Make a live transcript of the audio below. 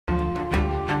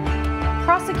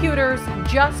Prosecutors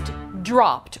just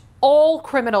dropped all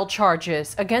criminal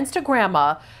charges against a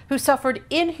grandma who suffered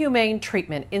inhumane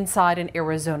treatment inside an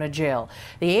Arizona jail.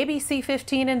 The ABC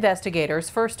 15 investigators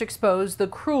first exposed the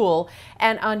cruel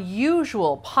and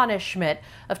unusual punishment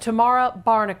of Tamara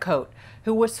Barnicoat,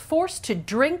 who was forced to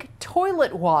drink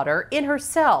toilet water in her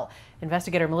cell.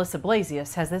 Investigator Melissa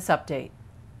Blasius has this update.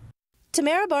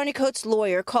 Tamara Barnicoat's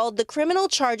lawyer called the criminal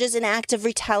charges an act of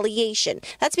retaliation.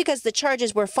 That's because the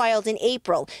charges were filed in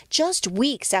April, just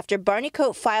weeks after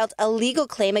Barnicoat filed a legal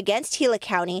claim against Gila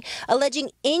County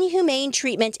alleging inhumane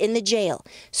treatment in the jail.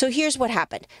 So here's what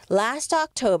happened. Last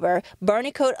October,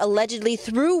 Barnicoat allegedly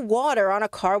threw water on a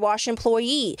car wash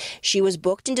employee. She was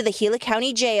booked into the Gila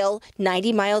County jail,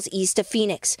 90 miles east of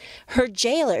Phoenix. Her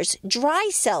jailers dry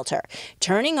celled her,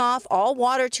 turning off all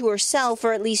water to her cell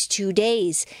for at least 2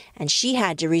 days. And she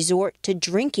had to resort to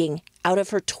drinking out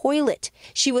of her toilet.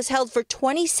 She was held for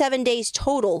 27 days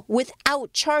total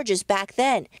without charges back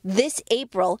then. This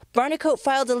April, Barnicoat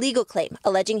filed a legal claim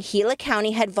alleging Gila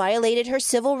County had violated her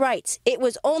civil rights. It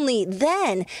was only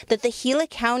then that the Gila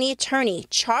County attorney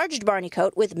charged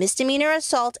Barnicoat with misdemeanor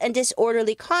assault and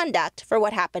disorderly conduct for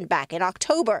what happened back in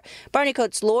October.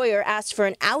 Barnicoat's lawyer asked for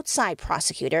an outside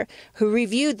prosecutor who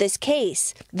reviewed this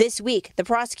case. This week, the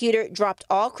prosecutor dropped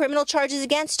all criminal charges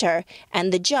against her,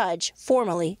 and the judge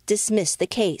formally dismissed the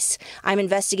case. I'm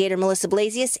investigator Melissa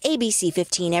Blasius, ABC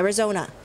 15 Arizona.